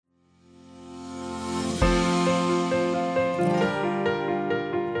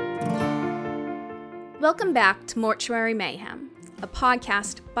Welcome back to Mortuary Mayhem, a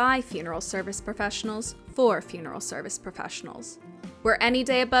podcast by funeral service professionals for funeral service professionals, where any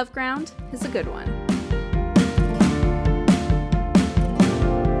day above ground is a good one.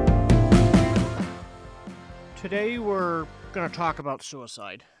 Today we're going to talk about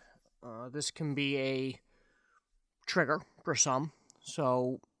suicide. This can be a trigger for some,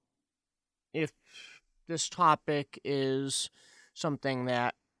 so if this topic is something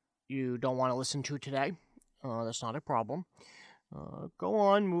that you don't want to listen to today, that's not a problem. Go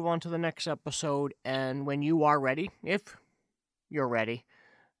on, move on to the next episode, and when you are ready, if you're ready,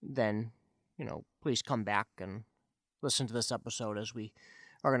 then, please come back and listen to this episode as we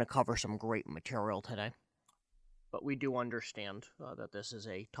are going to cover some great material today. But we do understand that this is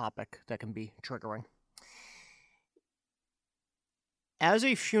a topic that can be triggering. As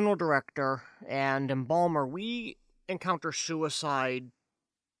a funeral director and embalmer, we encounter suicide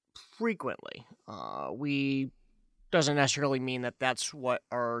frequently. Doesn't necessarily mean that that's what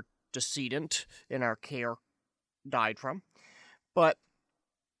our decedent in our care died from, but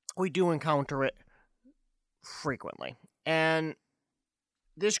we do encounter it frequently. And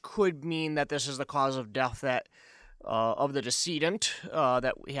this could mean that this is the cause of death that of the decedent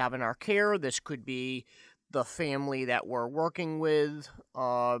that we have in our care. This could be the family that we're working with.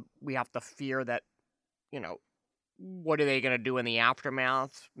 We have to fear that, what are they going to do in the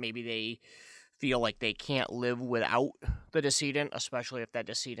aftermath? Maybe they feel like they can't live without the decedent, especially if that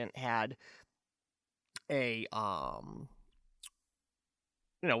decedent had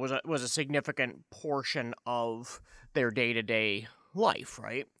was a significant portion of their day-to-day life,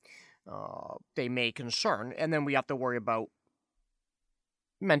 right? They may concern. And then we have to worry about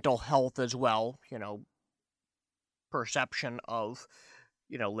mental health as well, perception of,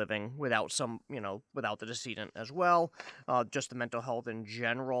 living without without the decedent as well, just the mental health in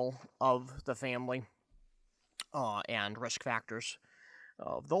general of the family, and risk factors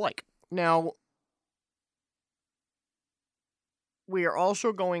of the like. Now, we are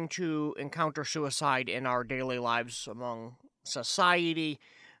also going to encounter suicide in our daily lives among society.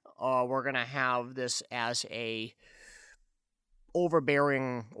 We're going to have this as a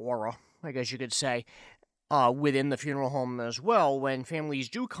overbearing aura, I guess you could say, within the funeral home as well. When families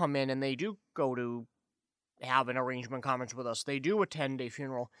do come in and they do go to have an arrangement conference with us, they do attend a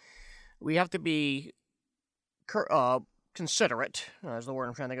funeral, we have to be considerate, is the word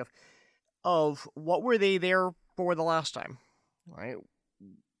I'm trying to think of what were they there for the last time, right?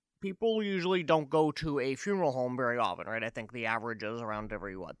 People usually don't go to a funeral home very often, right? I think the average is around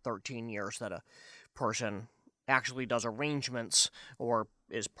every, 13 years that a person actually does arrangements or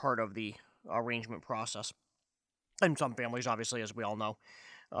is part of the arrangement process. And some families, obviously, as we all know,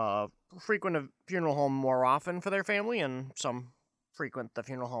 frequent a funeral home more often for their family, and some frequent the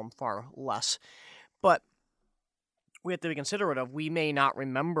funeral home far less. But we have to be considerate of, we may not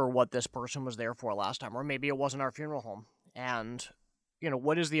remember what this person was there for last time, or maybe it wasn't our funeral home. And,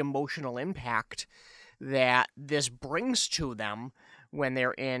 what is the emotional impact that this brings to them when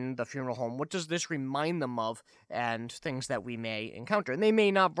they're in the funeral home? What does this remind them of, and things that we may encounter? And they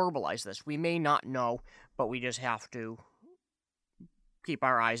may not verbalize this. We may not know, but we just have to keep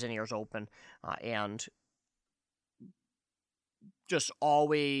our eyes and ears open, and just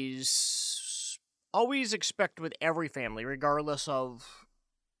always expect with every family, regardless of,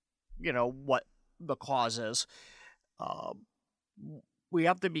 what the cause is, we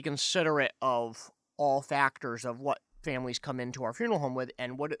have to be considerate of all factors of what families come into our funeral home with,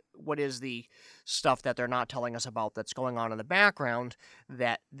 and what is the stuff that they're not telling us about that's going on in the background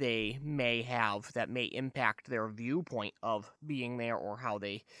that they may have that may impact their viewpoint of being there, or how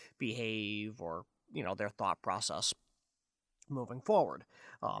they behave, or their thought process moving forward.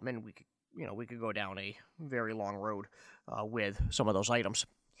 And we could go down a very long road with some of those items.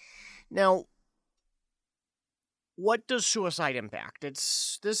 Now, what does suicide impact?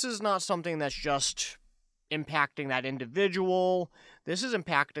 This is not something that's just impacting that individual. This is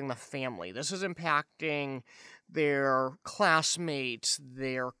impacting the family. This is impacting their classmates,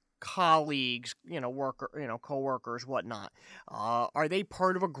 their colleagues, coworkers, whatnot. Are they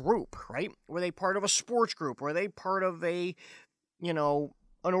part of a group, right? Were they part of a sports group? Were they part of an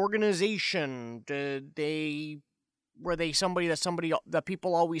organization? Were they somebody that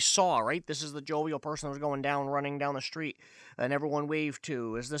people always saw, right? This is the jovial person that was running down the street, and everyone waved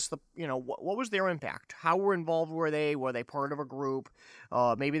to. Is this what was their impact? How involved were they? Were they part of a group?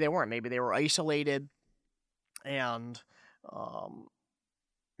 Maybe they weren't. Maybe they were isolated. And,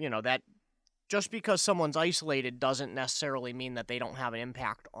 that just because someone's isolated doesn't necessarily mean that they don't have an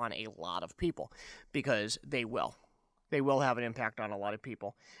impact on a lot of people, because they will. they will have an impact on a lot of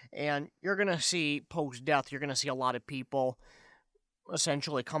people. And you're going to see post-death, you're going to see a lot of people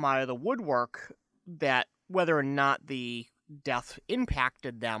essentially come out of the woodwork that whether or not the death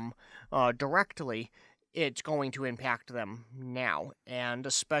impacted them directly, it's going to impact them now. And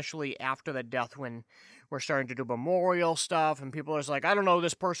especially after the death, when we're starting to do memorial stuff and people are just like, I don't know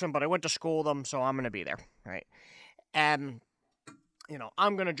this person, but I went to school with them, so I'm going to be there, right? And,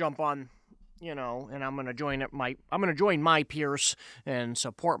 I'm going to jump on, and I'm going to join my peers and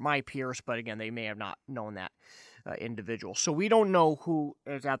support my peers, but again, they may have not known that individual. So we don't know who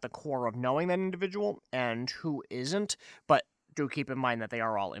is at the core of knowing that individual and who isn't, but do keep in mind that they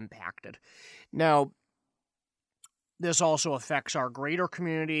are all impacted. Now, this also affects our greater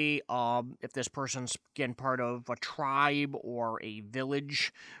community. If this person's, again, part of a tribe or a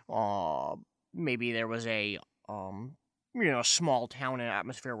village, maybe there was a small town and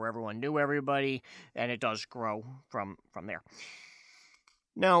atmosphere where everyone knew everybody, and it does grow from there.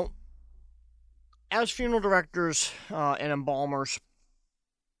 Now, as funeral directors and embalmers,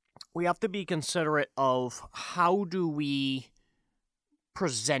 we have to be considerate of how do we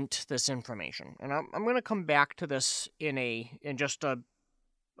present this information. And I'm going to come back to this in just a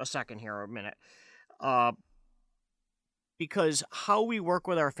second here, a minute. Because how we work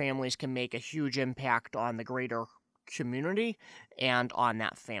with our families can make a huge impact on the greater community and on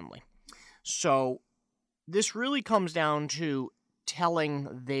that family. So this really comes down to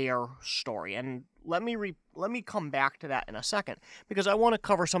telling their story. And let me come back to that in a second, because I want to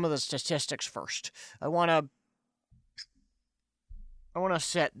cover some of the statistics first. I want to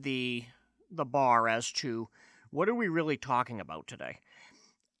set the bar as to what are we really talking about today.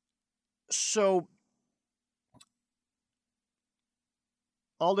 So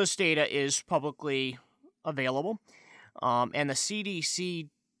all this data is publicly available, and the CDC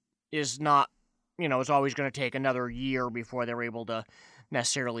is not, it's always going to take another year before they're able to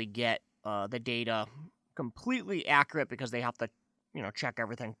necessarily get the data completely accurate, because they have to, check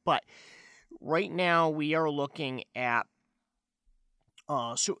everything. But right now we are looking at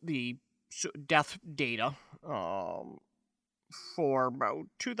the death data for about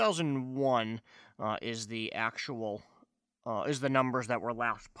 2001 is the actual is the numbers that were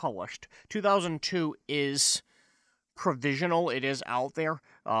last published. 2002 is provisional; it is out there,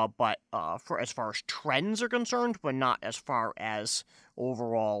 but for as far as trends are concerned, but not as far as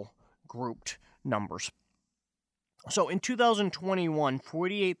overall grouped numbers. So in 2021,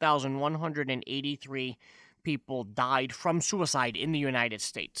 48,183 people died from suicide in the United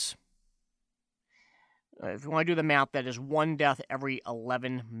States. If you want to do the math, that is one death every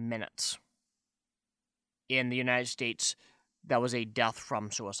 11 minutes. In the United States, that was a death from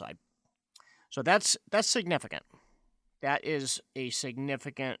suicide. So that's significant. That is a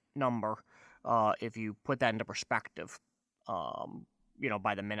significant number if you put that into perspective,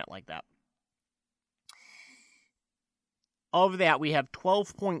 by the minute like that. Of that, we have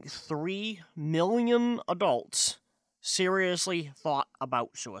 12.3 million adults seriously thought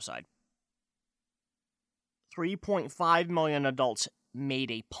about suicide. 3.5 million adults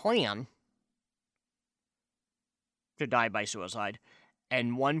made a plan to die by suicide,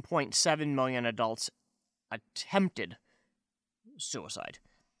 and 1.7 million adults attempted suicide.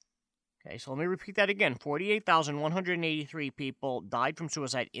 Okay, so let me repeat that again. 48,183 people died from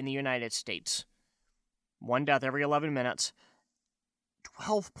suicide in the United States. One death every 11 minutes.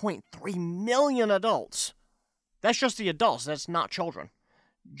 12.3 million adults. That's just the adults. That's not children.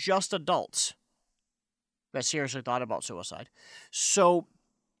 Just adults that seriously thought about suicide. So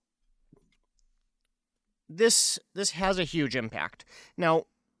this has a huge impact. Now,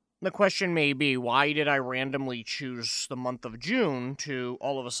 the question may be, why did I randomly choose the month of June to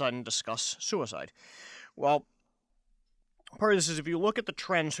all of a sudden discuss suicide? Well, part of this is if you look at the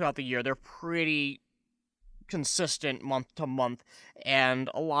trends throughout the year, they're pretty consistent month to month, and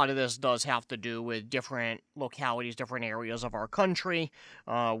a lot of this does have to do with different localities, different areas of our country.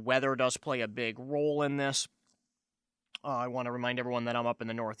 Weather does play a big role in this. I want to remind everyone that I'm up in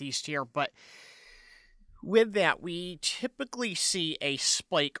the Northeast here, but with that, we typically see a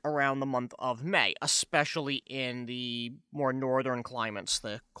spike around the month of May, especially in the more northern climates,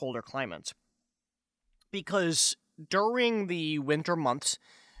 the colder climates, because during the winter months,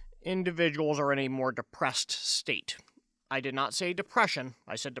 individuals are in a more depressed state. I did not say depression,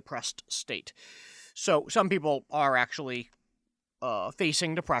 I said depressed state. So some people are actually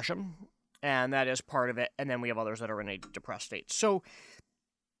facing depression, and that is part of it, and then we have others that are in a depressed state. So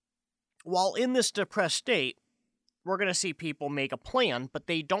while in this depressed state, we're going to see people make a plan, but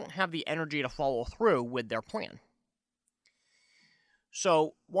they don't have the energy to follow through with their plan.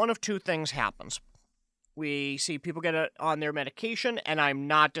 So one of two things happens. We see people get it on their medication, and I'm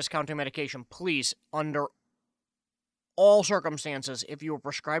not discounting medication. Please, under all circumstances, if you are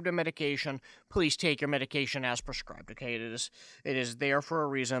prescribed a medication, please take your medication as prescribed, okay? It is there for a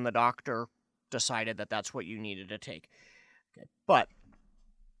reason. The doctor decided that that's what you needed to take. Okay. But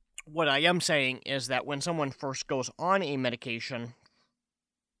what I am saying is that when someone first goes on a medication,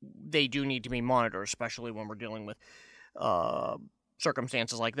 they do need to be monitored, especially when we're dealing with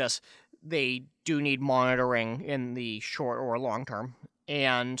circumstances like this. They do need monitoring in the short or long term,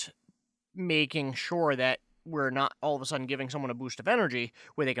 and making sure that we're not all of a sudden giving someone a boost of energy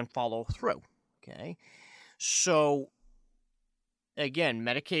where they can follow through, okay? So, again,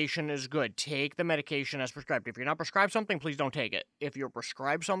 medication is good. Take the medication as prescribed. If you're not prescribed something, please don't take it. If you're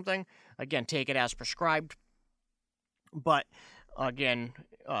prescribed something, again, take it as prescribed. But, again,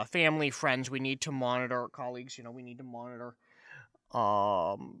 family, friends, we need to monitor, colleagues, we need to monitor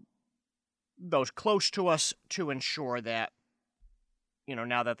those close to us to ensure that,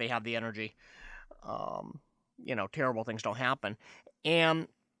 now that they have the energy, terrible things don't happen. And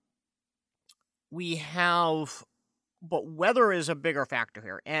but weather is a bigger factor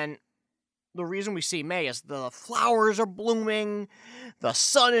here. And the reason we see May is the flowers are blooming, the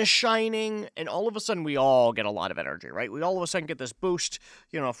sun is shining, and all of a sudden we all get a lot of energy, right? We all of a sudden get this boost,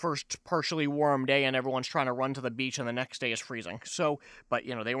 first partially warm day and everyone's trying to run to the beach and the next day is freezing. So, but,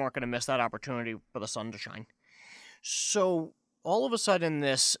 they weren't going to miss that opportunity for the sun to shine. So, all of a sudden,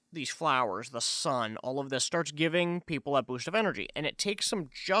 these flowers, the sun, all of this starts giving people a boost of energy. And it takes them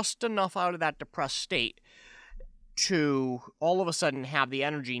just enough out of that depressed state to all of a sudden have the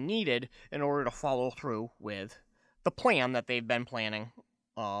energy needed in order to follow through with the plan that they've been planning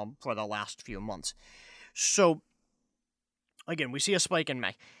for the last few months. So, again, we see a spike in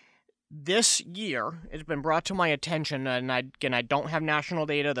May. This year, it's been brought to my attention, and I don't have national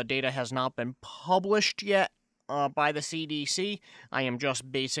data. The data has not been published yet by the CDC. I am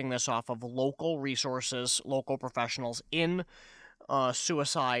just basing this off of local resources, local professionals in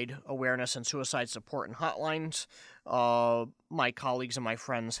suicide awareness and suicide support and hotlines. My colleagues and my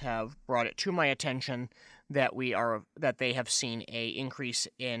friends have brought it to my attention that they have seen a increase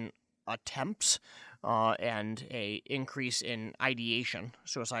in attempts and a increase in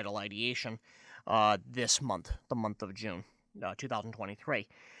suicidal ideation, this month, the month of June, 2023.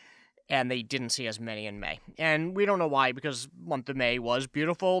 And they didn't see as many in May. And we don't know why, because month of May was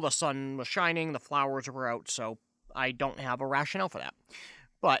beautiful, the sun was shining, the flowers were out, so I don't have a rationale for that.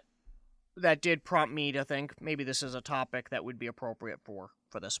 But that did prompt me to think maybe this is a topic that would be appropriate for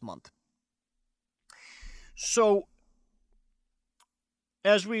this month. So,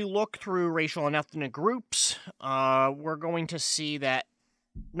 as we look through racial and ethnic groups, we're going to see that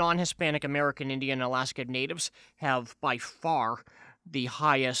non-Hispanic American Indian and Alaska Natives have by far the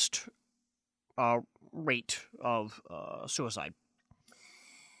highest rate of suicide.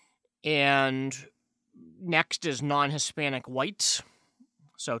 And next is non-Hispanic whites.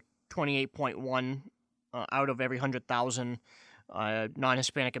 So 28.1 out of every 100,000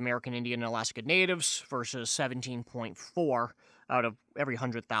 non-Hispanic American Indian and Alaska Natives versus 17.4 out of every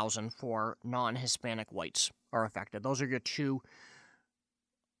 100,000 for non-Hispanic whites are affected. Those are your two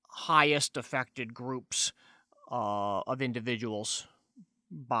highest affected groups of individuals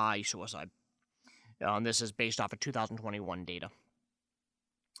by suicide. This is based off of 2021 data.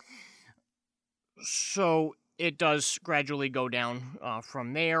 So it does gradually go down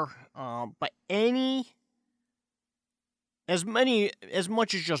from there, but as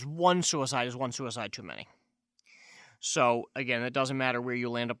much as just one suicide is one suicide too many. So again, it doesn't matter where you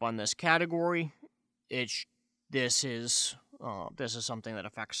land up on this category. This is something that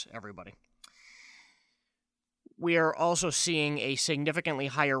affects everybody. We are also seeing a significantly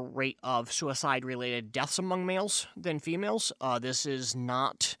higher rate of suicide-related deaths among males than females. This is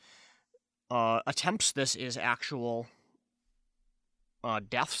not attempts. This is actual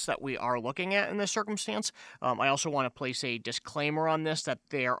deaths that we are looking at in this circumstance. I also want to place a disclaimer on this that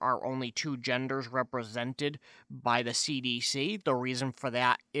there are only two genders represented by the CDC. The reason for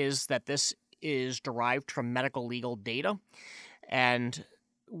that is that this is derived from medical legal data, and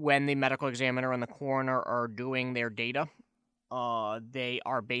when the medical examiner and the coroner are doing their data, they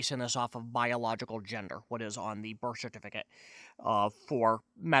are basing this off of biological gender, what is on the birth certificate, for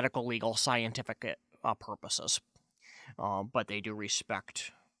medical, legal, scientific purposes. But they do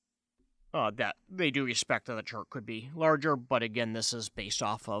respect that the chart could be larger. But again, this is based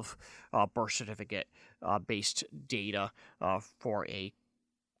off of birth certificate based data for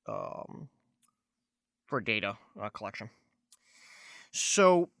data collection.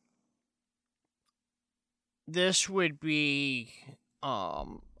 So this would be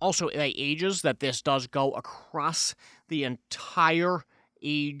also the ages, that this does go across the entire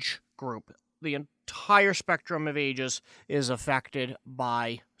age group. The entire spectrum of ages is affected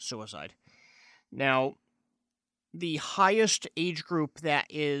by suicide. Now, the highest age group that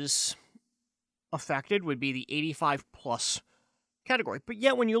is affected would be the 85 plus category. But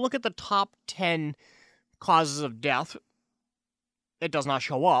yet, when you look at the top 10 causes of death, it does not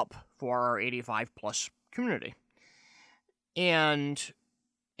show up for our 85 plus community. And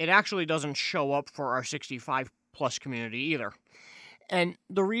it actually doesn't show up for our 65 plus community either. And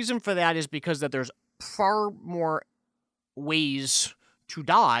the reason for that is because that there's far more ways to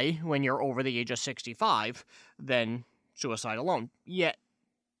die when you're over the age of 65 than suicide alone. Yet,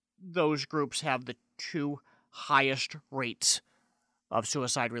 those groups have the two highest rates of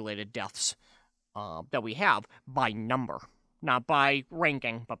suicide-related deaths that we have by number. Not by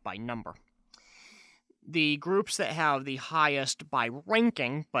ranking, but by number. The groups that have the highest by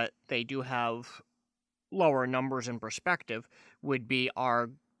ranking, but they do have lower numbers in perspective, would be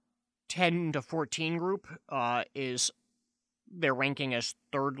our 10 to 14 group. Is their ranking as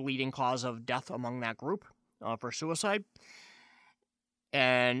third leading cause of death among that group for suicide.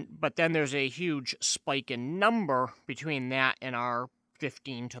 But then there's a huge spike in number between that and our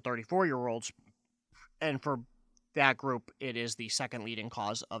 15 to 34-year-olds. And for that group, it is the second leading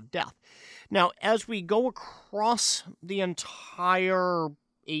cause of death. Now, as we go across the entire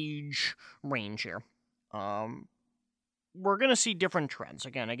age range here, we're going to see different trends.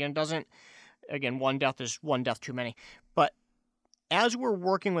 Again, one death is one death too many. But as we're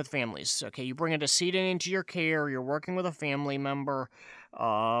working with families, okay, you bring a decedent into your care, you're working with a family member,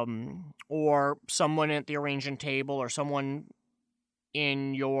 or someone at the arranging table, or someone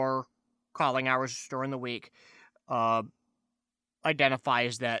in your calling hours during the week,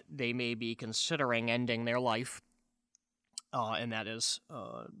 identifies that they may be considering ending their life, and that is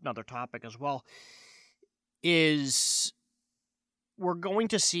another topic as well, is we're going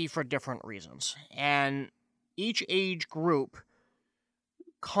to see for different reasons. And each age group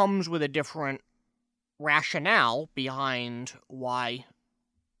comes with a different rationale behind why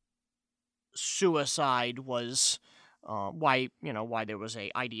suicide was, why there was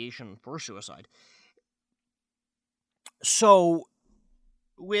a ideation for suicide. So,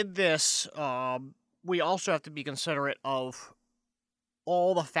 with this, we also have to be considerate of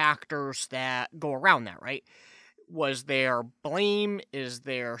all the factors that go around that, right? Was there blame? Is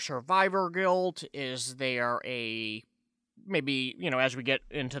there survivor guilt? Is there maybe, as we get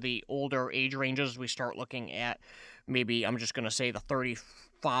into the older age ranges, we start looking at maybe, I'm just going to say the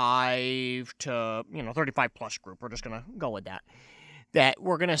 35 to, 35 plus group. We're just going to go with that. That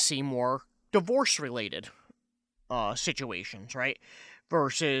we're going to see more divorce-related situations, right?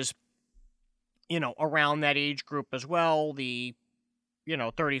 Versus, around that age group as well, the,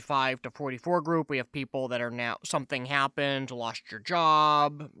 35 to 44 group, we have people that are now, something happened, lost your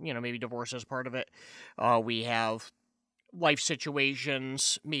job, maybe divorce is part of it. We have life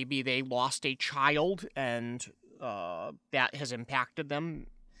situations, maybe they lost a child and that has impacted them.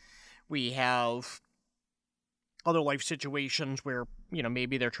 We have other life situations where,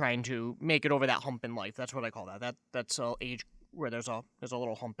 maybe they're trying to make it over that hump in life. That's what I call that. That's a age where there's a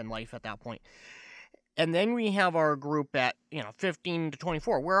little hump in life at that point. And then we have our group at, 15 to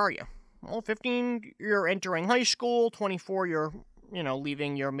 24. Where are you? Well, 15, you're entering high school. 24, you're,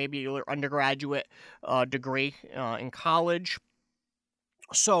 leaving maybe your undergraduate degree in college.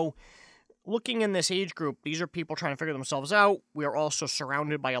 So, looking in this age group, these are people trying to figure themselves out. We are also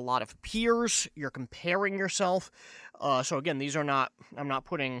surrounded by a lot of peers. You're comparing yourself. So again, I'm not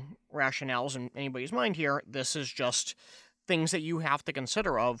putting rationales in anybody's mind here. This is just things that you have to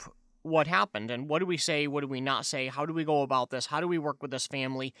consider of what happened and what do we say, what do we not say, how do we go about this, how do we work with this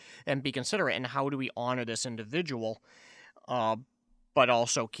family and be considerate, and how do we honor this individual, but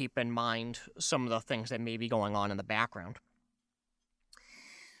also keep in mind some of the things that may be going on in the background.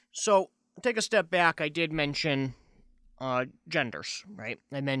 So, take a step back, I did mention genders, right?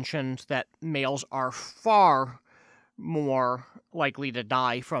 I mentioned that males are far more likely to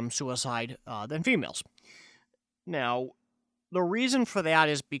die from suicide than females. Now, the reason for that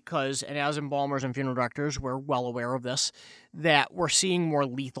is because, and as embalmers and funeral directors, we're well aware of this, that we're seeing more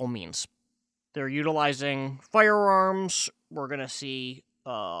lethal means. They're utilizing firearms. We're going to see,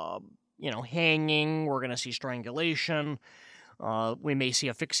 hanging. We're going to see strangulation. We may see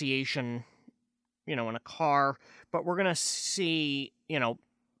asphyxiation, in a car, but we're going to see,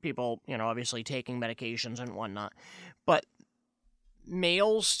 people, obviously taking medications and whatnot. But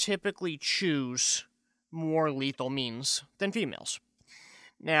males typically choose more lethal means than females.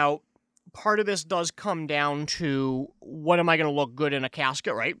 Now, part of this does come down to, what am I going to look good in a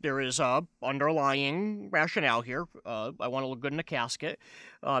casket, right? There is a underlying rationale here. I want to look good in a casket.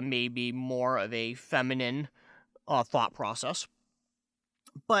 Maybe more of a feminine thought process.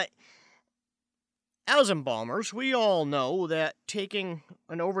 But as embalmers, we all know that taking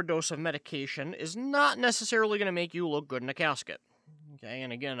an overdose of medication is not necessarily going to make you look good in a casket. Okay,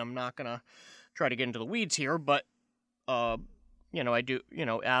 and again, I'm not going to try to get into the weeds here, but I do,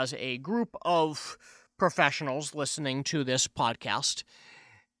 as a group of professionals listening to this podcast,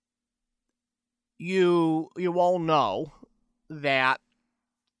 you all know that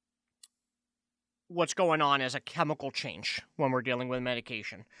what's going on is a chemical change when we're dealing with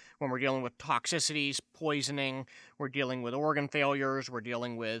medication. When we're dealing with toxicities, poisoning, we're dealing with organ failures, we're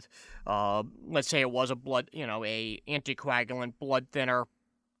dealing with, let's say it was a anticoagulant blood thinner.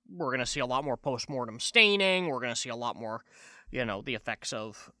 We're going to see a lot more postmortem staining. We're going to see a lot more, the effects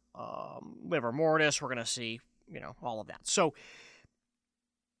of livor mortis. We're going to see, all of that. So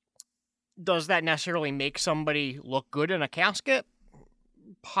does that necessarily make somebody look good in a casket?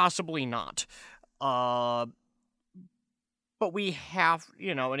 Possibly not. But we have,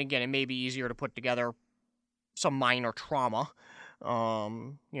 and again, it may be easier to put together some minor trauma.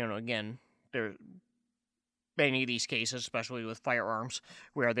 Again, there many of these cases, especially with firearms,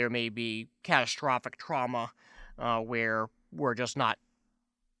 where there may be catastrophic trauma, where we're just not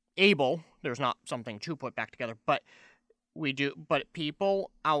able, there's not something to put back together, but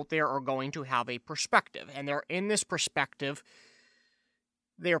people out there are going to have a perspective, and they're in this perspective,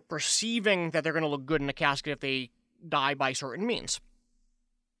 they're perceiving that they're going to look good in a casket if they die by certain means.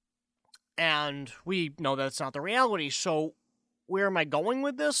 And we know that's not the reality. So where am I going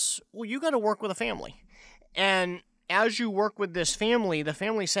with this? Well, you got to work with a family. And as you work with this family, the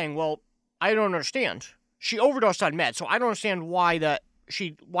family's saying, well, I don't understand. She overdosed on meds, so I don't understand why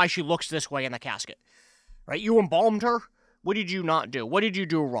she looks this way in the casket. Right? You embalmed her? What did you not do? What did you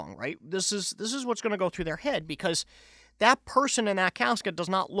do wrong, right? This is what's going to go through their head, because that person in that casket does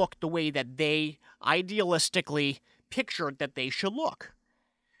not look the way that they idealistically pictured that they should look.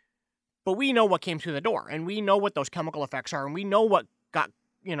 But we know what came through the door, and we know what those chemical effects are, and we know what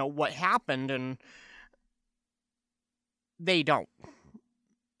what happened, and they don't.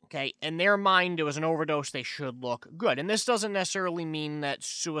 Okay? In their mind, it was an overdose, they should look good. And this doesn't necessarily mean that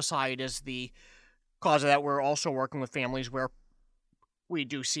suicide is the cause of that. We're also working with families where we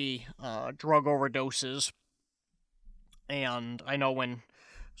do see drug overdoses. And I know when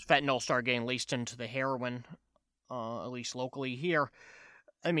fentanyl started getting laced into the heroin, at least locally here,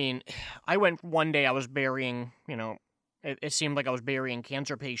 I mean, I went one day, I was burying, it seemed like I was burying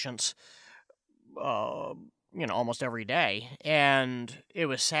cancer patients, almost every day. And it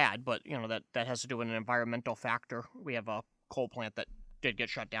was sad, but, that has to do with an environmental factor. We have a coal plant that did get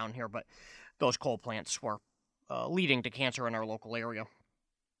shut down here, but those coal plants were leading to cancer in our local area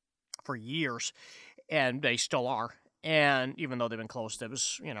for years, and they still are. And even though they've been closed, it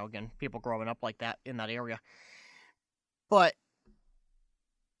was, again, people growing up like that in that area. But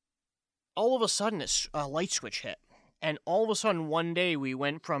all of a sudden, a light switch hit. And all of a sudden, one day, we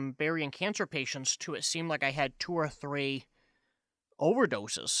went from burying cancer patients to it seemed like I had 2 or 3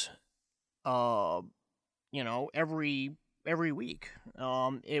 overdoses, every week.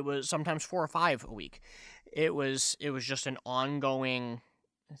 It was sometimes 4 or 5 a week. It was just an ongoing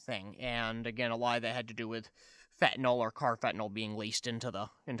thing. And again, a lot of that had to do with fentanyl or carfentanil being laced into the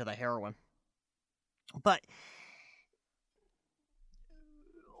heroin. But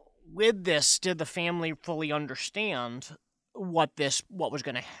with this, did the family fully understand what was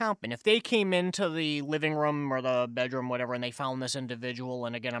going to happen? If they came into the living room or the bedroom, whatever, and they found this individual,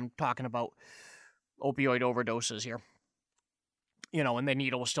 and again, I'm talking about opioid overdoses here, and the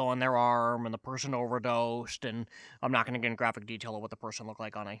needle was still in their arm, and the person overdosed, and I'm not going to get in graphic detail of what the person looked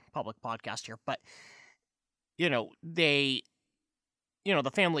like on a public podcast here, but the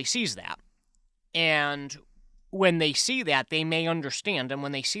family sees that. And when they see that, they may understand. And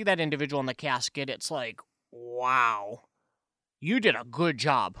when they see that individual in the casket, it's like, wow, you did a good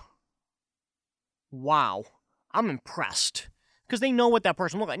job. Wow, I'm impressed. Because they know what that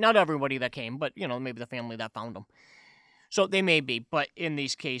person looked like. Not everybody that came, but, maybe the family that found them. So they may be. But in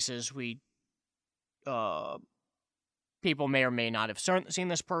these cases, people may or may not have seen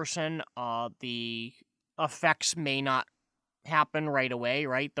this person. The effects may not happen right away,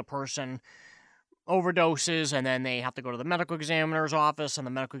 right? The person overdoses, and then they have to go to the medical examiner's office, and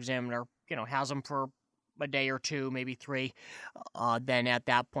the medical examiner, has them for a day or 2, maybe 3. Then at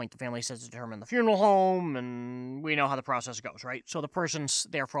that point, the family says to determine the funeral home, and we know how the process goes, right? So the person's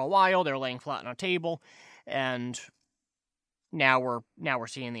there for a while, they're laying flat on a table, and now we're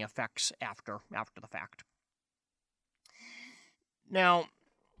seeing the effects after the fact. Now,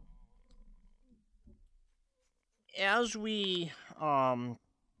 as we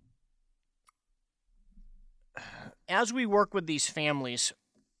work with these families,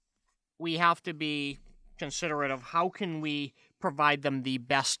 we have to be considerate of how can we provide them the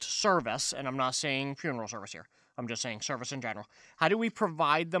best service, and I'm not saying funeral service here, I'm just saying service in general. How do we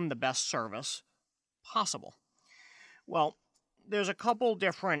provide them the best service possible? Well, there's a couple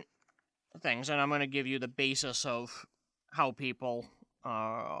different things, and I'm going to give you the basis of how people,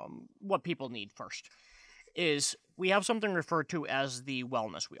 what people need first, is we have something referred to as the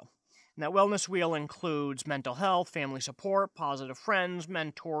wellness wheel. And that wellness wheel includes mental health, family support, positive friends,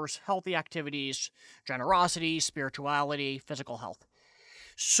 mentors, healthy activities, generosity, spirituality, physical health.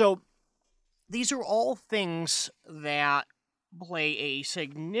 So these are all things that play a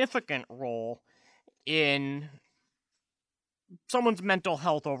significant role in someone's mental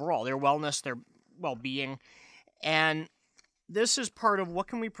health overall, their wellness, their well-being. And this is part of what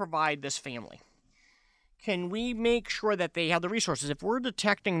can we provide this family. Can we make sure that they have the resources? If we're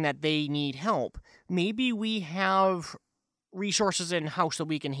detecting that they need help, maybe we have resources in-house that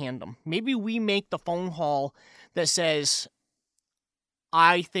we can hand them. Maybe we make the phone call that says,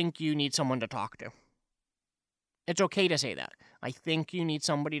 I think you need someone to talk to. It's okay to say that. I think you need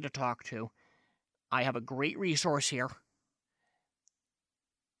somebody to talk to. I have a great resource here.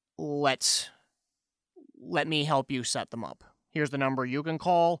 Let me help you set them up. Here's the number you can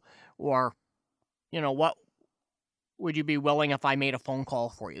call, or what would you be willing if I made a phone call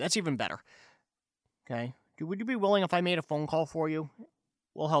for you? That's even better. Okay? Would you be willing if I made a phone call for you?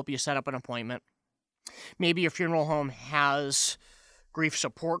 We'll help you set up an appointment. Maybe your funeral home has grief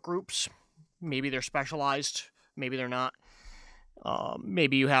support groups. Maybe they're specialized. Maybe they're not.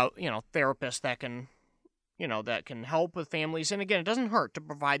 Maybe you have, therapists that can, that can help with families. And again, it doesn't hurt to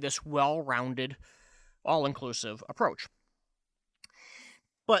provide this well-rounded, all-inclusive approach.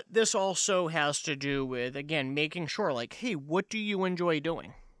 But this also has to do with, again, making sure, hey, what do you enjoy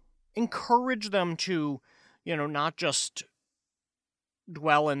doing? Encourage them to, not just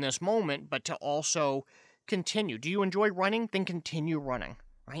dwell in this moment, but to also continue. Do you enjoy running? Then continue running,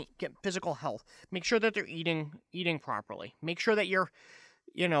 right? Get physical health. Make sure that they're eating properly. Make sure that you're,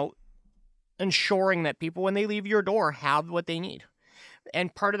 ensuring that people, when they leave your door, have what they need.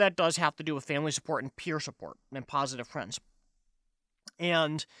 And part of that does have to do with family support and peer support and positive friends.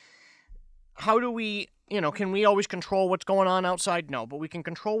 And how do we, can we always control what's going on outside? No, but we can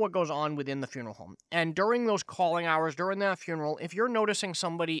control what goes on within the funeral home. And during those calling hours, during that funeral, if you're noticing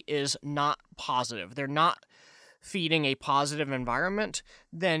somebody is not positive, they're not feeding a positive environment,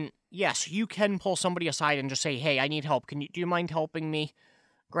 then yes, you can pull somebody aside and just say, hey, I need help. Do you mind helping me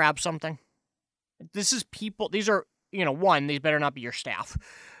grab something? These are, these better not be your staff.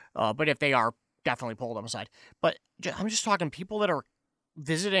 But if they are, definitely pull them aside. But I'm just talking people that are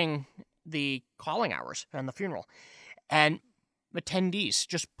visiting the calling hours and the funeral, and attendees,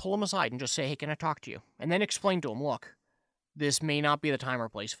 just pull them aside and just say, hey, can I talk to you? And then explain to them, look, this may not be the time or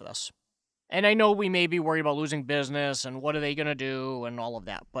place for this. And I know we may be worried about losing business and what are they going to do and all of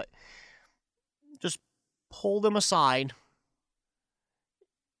that, but just pull them aside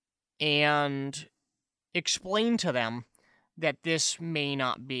and explain to them that this may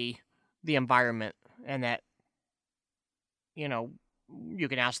not be the environment, and that, you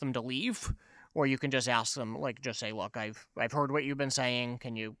can ask them to leave, or you can just ask them, just say, look, I've heard what you've been saying.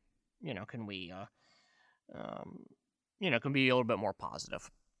 Can you, can we, can be a little bit more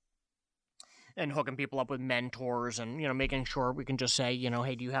positive. And hooking people up with mentors and, making sure we can just say,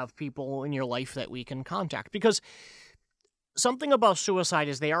 hey, do you have people in your life that we can contact? Because something about suicide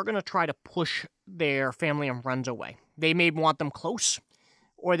is they are going to try to push their family and friends away. They may want them close,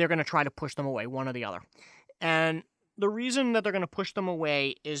 or they're going to try to push them away, one or the other. And the reason that they're going to push them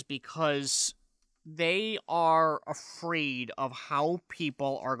away is because they are afraid of how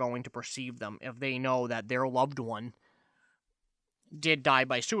people are going to perceive them if they know that their loved one did die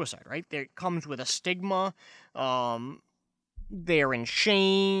by suicide, right? It comes with a stigma. They're in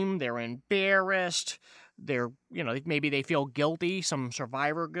shame. They're embarrassed. Maybe they feel guilty, some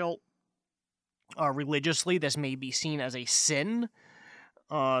survivor guilt. Religiously, this may be seen as a sin.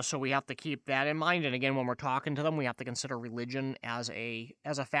 So we have to keep that in mind. And again, when we're talking to them, we have to consider religion as a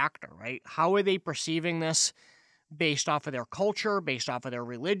factor, right? How are they perceiving this based off of their culture, based off of their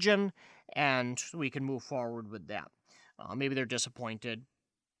religion? And we can move forward with that. Maybe they're disappointed,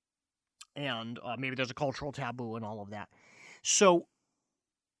 and maybe there's a cultural taboo and all of that. So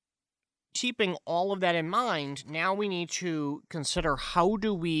keeping all of that in mind, now we need to consider how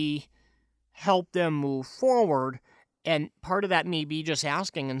do we help them move forward And part of that may be just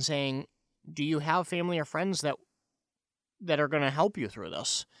asking and saying, do you have family or friends that are going to help you through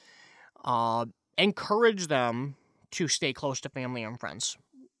this? Encourage them to stay close to family and friends.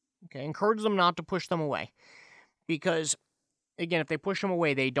 Okay, encourage them not to push them away. Because, again, if they push them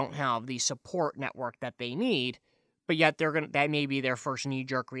away, they don't have the support network that they need. But yet that may be their first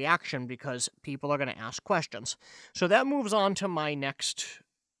knee-jerk reaction because people are going to ask questions. So that moves on to my next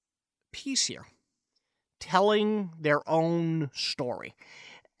piece here. Telling their own story.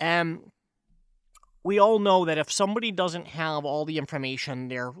 And we all know that if somebody doesn't have all the information,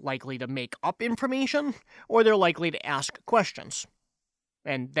 they're likely to make up information, or they're likely to ask questions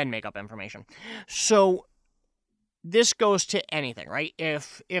and then make up information. So this goes to anything, right?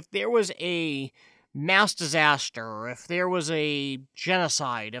 If there was a mass disaster, if there was a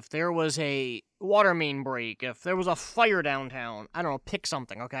genocide, if there was a water main break, if there was a fire downtown, I don't know, pick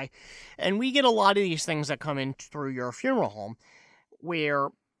something, okay? And we get a lot of these things that come in through your funeral home where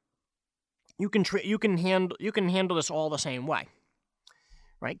you can handle this all the same way,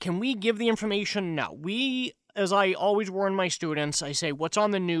 right? Can we give the information? No. We, as I always warn my students, I say, what's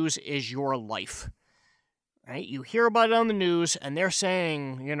on the news is your life. Right? You hear about it on the news, and they're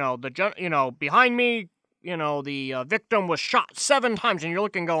saying, behind me, the victim was shot 7 times, and you're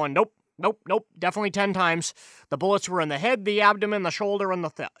looking going, nope, definitely 10 times. The bullets were in the head, the abdomen, the shoulder, and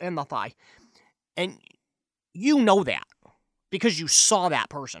the thigh. And you know that because you saw that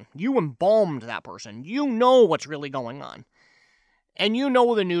person. You embalmed that person. You know what's really going on. And you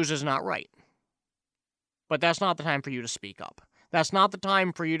know the news is not right. But that's not the time for you to speak up. That's not the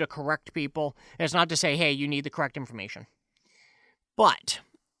time for you to correct people. It's not to say, hey, you need the correct information. But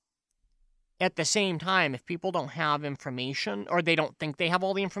at the same time, if people don't have information or they don't think they have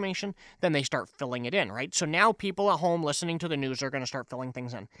all the information, then they start filling it in, right? So now people at home listening to the news are going to start filling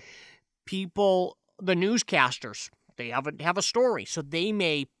things in. People, the newscasters, they have a story, so they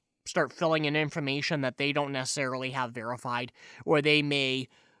may start filling in information that they don't necessarily have verified, or they may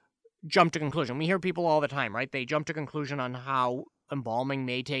jump to conclusion. We hear people all the time, right? They jump to conclusion on how embalming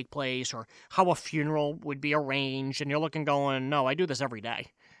may take place or how a funeral would be arranged, and you're looking going, no, I do this every day.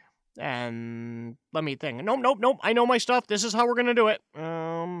 And let me think. Nope. I know my stuff. This is how we're going to do it.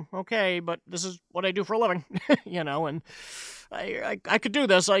 Okay, but this is what I do for a living, and I could do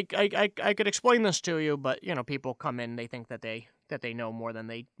this. I could explain this to you, but, people come in, they think that they know more than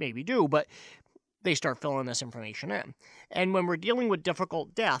they maybe do, but they start filling this information in. And when we're dealing with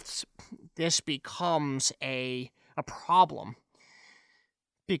difficult deaths, this becomes a problem.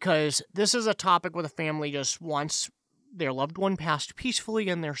 Because this is a topic where the family just wants their loved one passed peacefully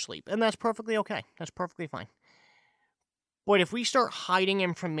in their sleep. And that's perfectly okay. That's perfectly fine. But if we start hiding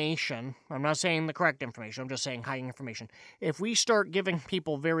information, I'm not saying the correct information, I'm just saying hiding information. If we start giving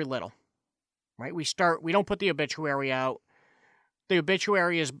people very little, right? We don't put the obituary out. The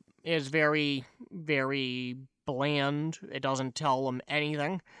obituary is very, very bland. It doesn't tell them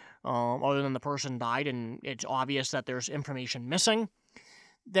anything other than the person died, and it's obvious that there's information missing.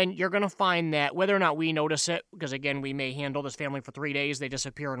 Then you're going to find that whether or not we notice it, because again, we may handle this family for 3 days, they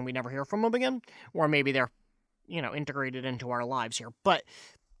disappear and we never hear from them again, or maybe they're, integrated into our lives here. But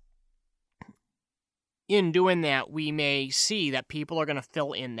in doing that, we may see that people are going to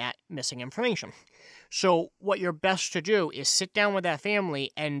fill in that missing information. So what you're best to do is sit down with that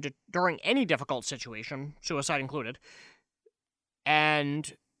family and during any difficult situation, suicide included,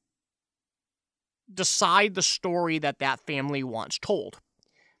 and decide the story that family wants told.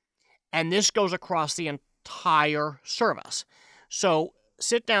 And this goes across the entire service. So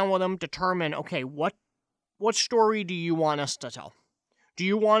sit down with them, determine, okay, what story do you want us to tell? Do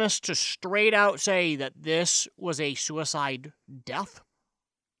you want us to straight out say that this was a suicide death?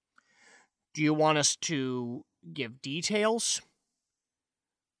 Do you want us to give details?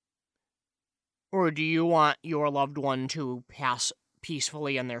 Or do you want your loved one to pass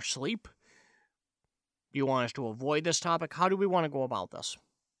peacefully in their sleep? Do you want us to avoid this topic? How do we want to go about this?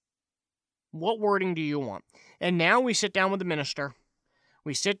 What wording do you want? And now we sit down with the minister.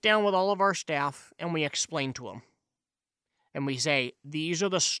 We sit down with all of our staff and we explain to them. And we say, these are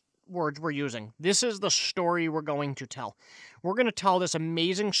the words we're using. This is the story we're going to tell. We're going to tell this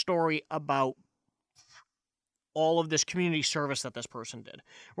amazing story about all of this community service that this person did.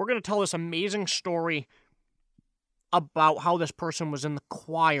 We're going to tell this amazing story about how this person was in the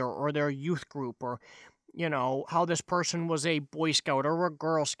choir or their youth group, or, how this person was a Boy Scout or a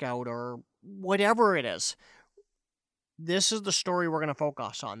Girl Scout or whatever it is. This is the story we're going to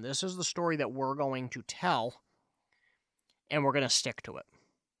focus on. This is the story that we're going to tell, and we're going to stick to it.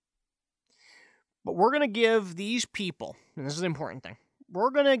 But we're going to give these people, and this is the important thing,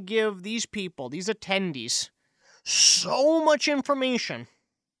 we're going to give these people, these attendees, so much information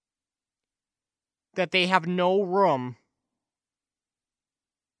that they have no room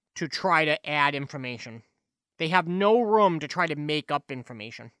to try to add information. They have no room to try to make up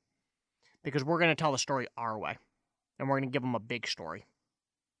information, because we're going to tell the story our way, and we're going to give them a big story.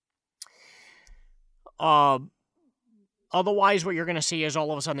 Otherwise, what you're going to see is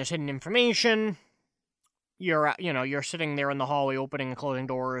all of a sudden there's hidden information. You're sitting there in the hallway, opening and closing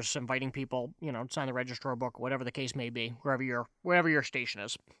doors, inviting people, sign the registrar book, whatever the case may be, wherever your station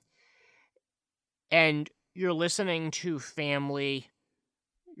is. And you're listening to family,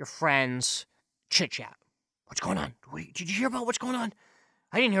 your friends, chit-chat. What's going on? Wait, did you hear about what's going on?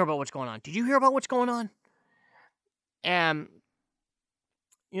 I didn't hear about what's going on. Did you hear about what's going on? And,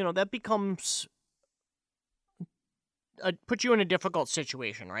 that becomes... puts you in a difficult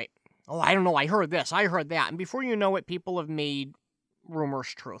situation, right? Oh, I don't know, I heard this, I heard that. And before you know it, people have made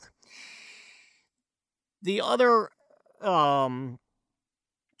rumors truth. The other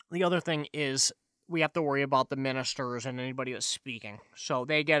thing is we have to worry about the ministers and anybody that's speaking. So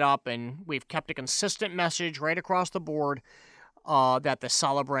they get up, and we've kept a consistent message right across the board that the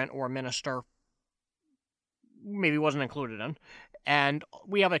celebrant or minister maybe wasn't included in. And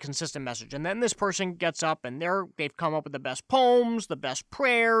we have a consistent message. And then this person gets up, and they've come up with the best poems, the best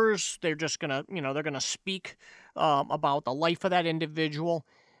prayers. They're just gonna, they're gonna speak about the life of that individual,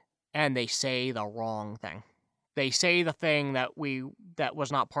 and they say the wrong thing. They say the thing that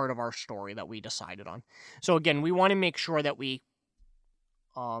was not part of our story that we decided on. So again, we want to make sure that we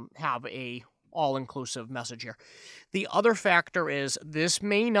have a all-inclusive message here. The other factor is this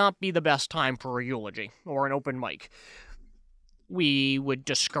may not be the best time for a eulogy or an open mic. We would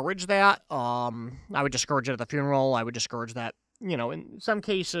discourage that. I would discourage it at the funeral. I would discourage that. In some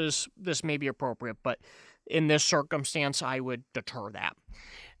cases, this may be appropriate, but in this circumstance, I would deter that.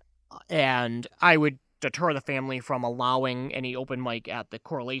 And I would deter the family from allowing any open mic at the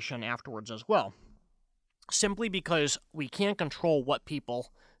correlation afterwards as well. Simply because we can't control what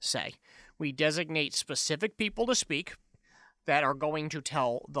people say. We designate specific people to speak that are going to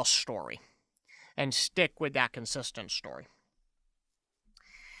tell the story and stick with that consistent story.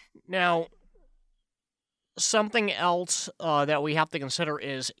 Now, something else that we have to consider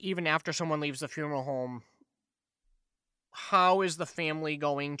is, even after someone leaves the funeral home, how is the family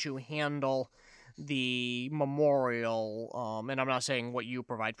going to handle the memorial? And I'm not saying what you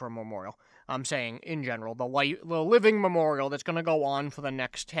provide for a memorial. I'm saying, in general, the living memorial that's going to go on for the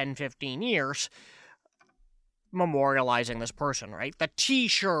next 10, 15 years, memorializing this person, right? The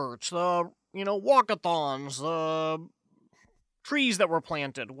T-shirts, the, walkathons, the trees that were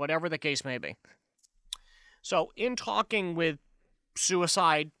planted, whatever the case may be. So, in talking with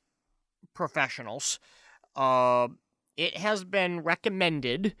suicide professionals, it has been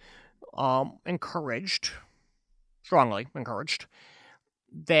recommended, strongly encouraged,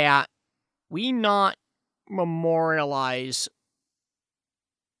 that we not memorialize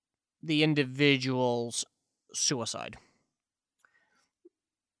the individual's suicide.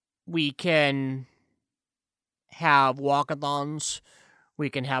 We can have walkathons, we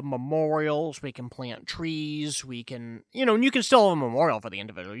can have memorials, we can plant trees, we can, and you can still have a memorial for the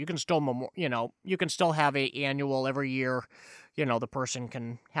individual. You can still, you can still have a annual every year, the person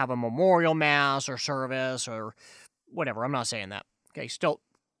can have a memorial mass or service or whatever. I'm not saying that. Okay, still,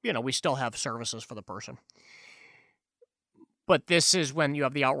 we still have services for the person. But this is when you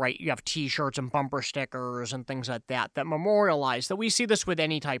have you have T-shirts and bumper stickers and things like that memorialize, that we see this with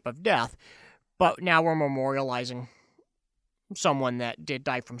any type of death. But now we're memorializing someone that did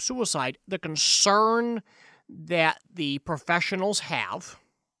die from suicide. The concern that the professionals have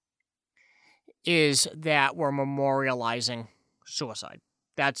is that we're memorializing suicide.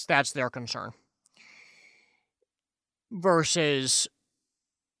 That's their concern. Versus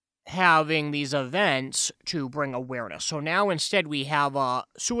having these events to bring awareness. So now instead we have a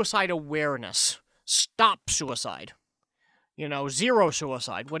suicide awareness. Stop suicide. Zero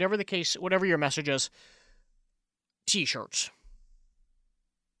suicide, whatever the case, whatever your message is. T-shirts.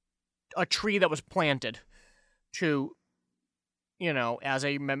 A tree that was planted to, as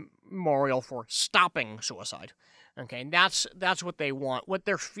a memorial for stopping suicide. Okay, and that's what they want. What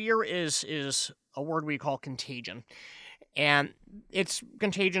their fear is a word we call contagion. And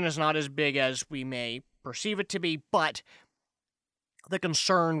contagion is not as big as we may perceive it to be, but the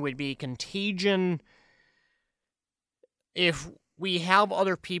concern would be contagion. If we have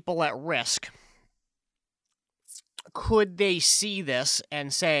other people at risk, could they see this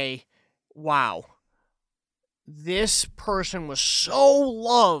and say, wow, this person was so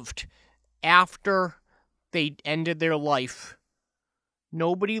loved after they ended their life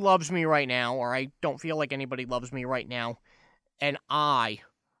nobody loves me right now, or I don't feel like anybody loves me right now, and I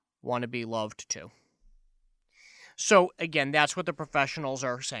want to be loved too. So again, that's what the professionals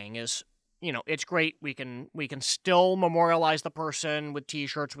are saying is, it's great. We can still memorialize the person with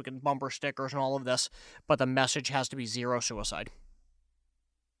t-shirts, we can bumper stickers and all of this, but the message has to be zero suicide.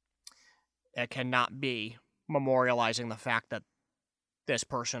 It cannot be memorializing the fact that this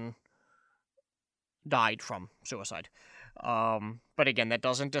person died from suicide. But again, that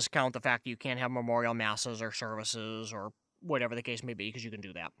doesn't discount the fact that you can't have memorial masses or services or whatever the case may be, because you can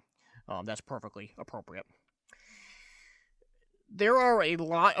do that. That's perfectly appropriate. There are a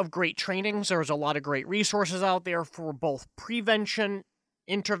lot of great trainings. There's a lot of great resources out there for both prevention,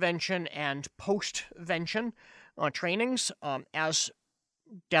 intervention, and postvention trainings. As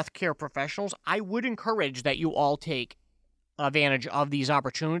death care professionals, I would encourage that you all take advantage of these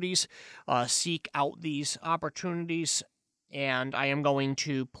opportunities, seek out these opportunities, and I am going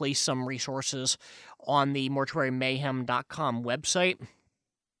to place some resources on the mortuarymayhem.com website,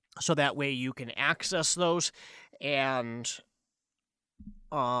 so that way you can access those. And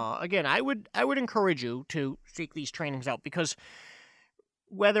again, I would encourage you to seek these trainings out, because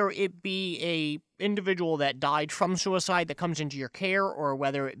whether it be a individual that died from suicide that comes into your care, or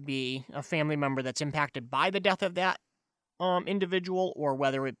whether it be a family member that's impacted by the death of that individual, or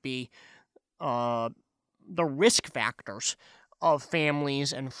whether it be the risk factors of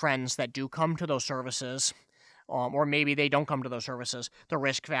families and friends that do come to those services, or maybe they don't come to those services, the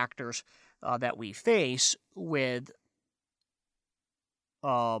risk factors that we face with,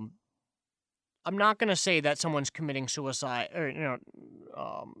 I'm not going to say that someone's committing suicide, or,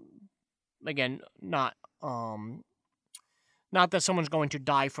 again, not that someone's going to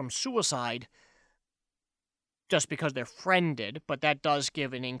die from suicide just because their friend did, but that does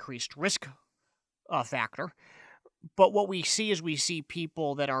give an increased risk factor. But what we see is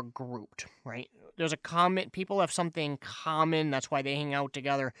people that are grouped, right? There's people have something common, that's why they hang out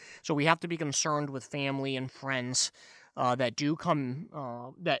together. So we have to be concerned with family and friends that do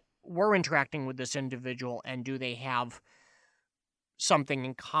come, that were interacting with this individual, and do they have something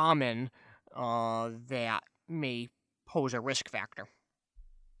in common that may pose a risk factor.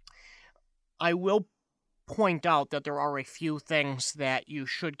 I will point out that there are a few things that you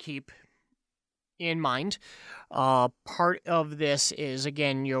should keep in mind. Part of this is,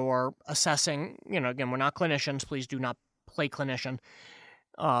 again, you're assessing, again, we're not clinicians. Please do not play clinician.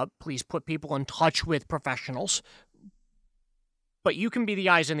 Please put people in touch with professionals. But you can be the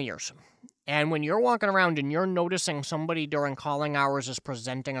eyes and the ears. And when you're walking around and you're noticing somebody during calling hours is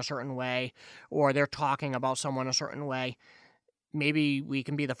presenting a certain way, or they're talking about someone a certain way, maybe we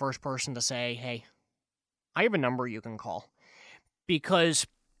can be the first person to say, hey, I have a number you can call.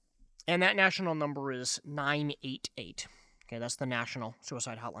 And that national number is 988. Okay, that's the National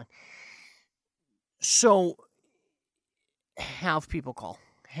Suicide Hotline. So have people call.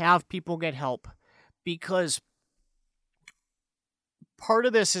 Have people get help. Because part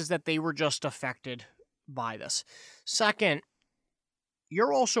of this is that they were just affected by this. Second,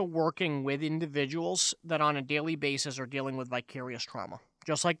 you're also working with individuals that on a daily basis are dealing with vicarious trauma.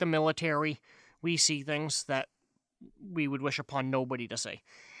 Just like the military, we see things that we would wish upon nobody to see.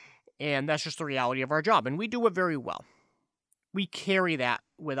 And that's just the reality of our job. And we do it very well. We carry that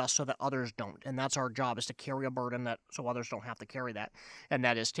with us so that others don't. And that's our job, is to carry a burden so others don't have to carry that. And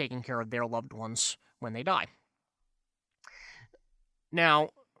that is taking care of their loved ones when they die. Now,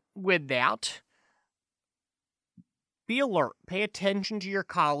 with that, be alert. Pay attention to your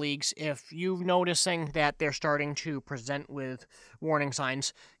colleagues. If you're noticing that they're starting to present with warning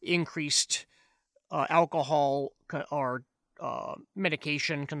signs, increased alcohol or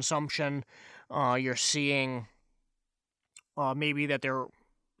medication consumption, you're seeing maybe that they're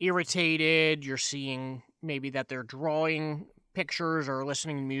irritated, you're seeing maybe that they're drawing pictures or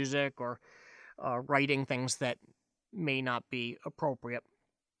listening to music or writing things that may not be appropriate.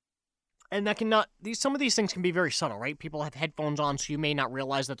 And that some of these things can be very subtle, right? People have headphones on, so you may not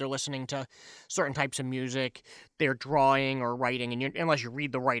realize that they're listening to certain types of music. They're drawing or writing, and unless you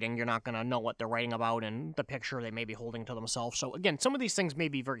read the writing, you're not going to know what they're writing about and the picture they may be holding to themselves. So again, some of these things may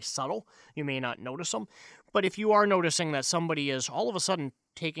be very subtle. You may not notice them. But if you are noticing that somebody is all of a sudden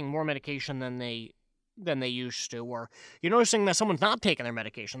taking more medication than they used to, or you're noticing that someone's not taking their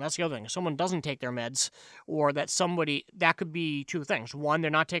medication, that's the other thing. If someone doesn't take their meds, or that could be two things. One,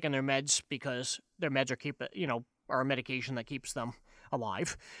 they're not taking their meds because their meds are a medication that keeps them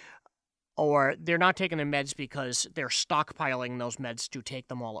alive, or they're not taking their meds because they're stockpiling those meds to take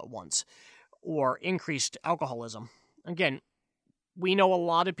them all at once, or increased alcoholism. Again, we know a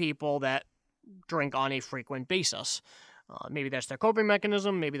lot of people that drink on a frequent basis. Maybe that's their coping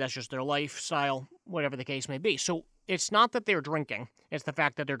mechanism, maybe that's just their lifestyle, whatever the case may be. So it's not that they're drinking, it's the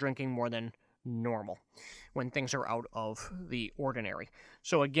fact that they're drinking more than normal when things are out of the ordinary.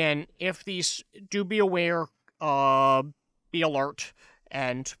 So again, if these, do be aware, be alert,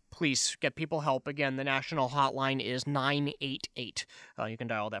 and please get people help. Again, the national hotline is 988. You can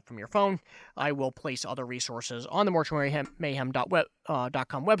dial that from your phone. I will place other resources on the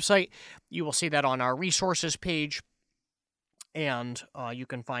mortuarymayhem.com website. You will see that on our resources page, and you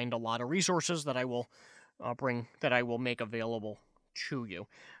can find a lot of resources that I will make available to you.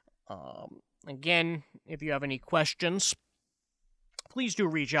 Again, if you have any questions, please do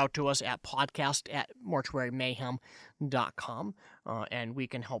reach out to us at podcast@mortuarymayhem.com, and we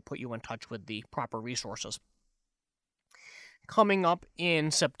can help put you in touch with the proper resources. Coming up in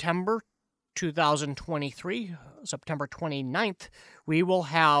September 2023, September 29th, we will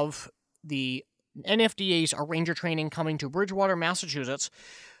have the NFDA's Ranger Training coming to Bridgewater, Massachusetts.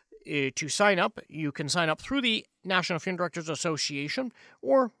 To sign up, you can sign up through the National Funeral Directors Association,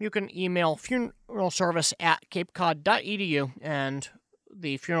 or you can email funeralservice@capecod.edu, and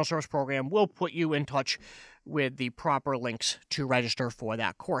the funeral service program will put you in touch with the proper links to register for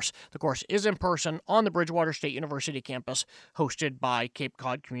that course. The course is in person on the Bridgewater State University campus, hosted by Cape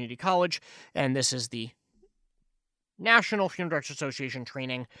Cod Community College, and this is the National Funeral Directors Association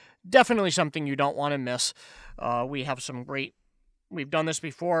training. Definitely something you don't want to miss. We've done this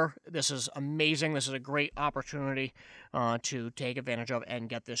before. This is amazing. This is a great opportunity to take advantage of and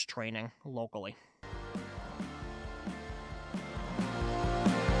get this training locally.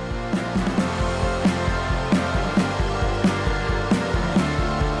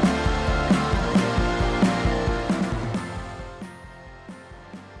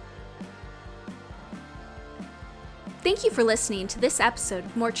 Thank you for listening to this episode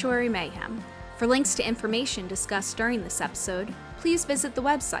of Mortuary Mayhem. For links to information discussed during this episode, please visit the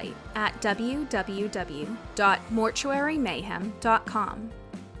website at www.mortuarymayhem.com.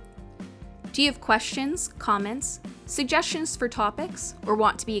 Do you have questions, comments, suggestions for topics, or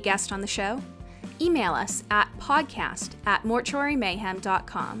want to be a guest on the show? Email us at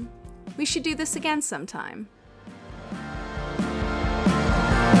podcast@mortuarymayhem.com. We should do this again sometime.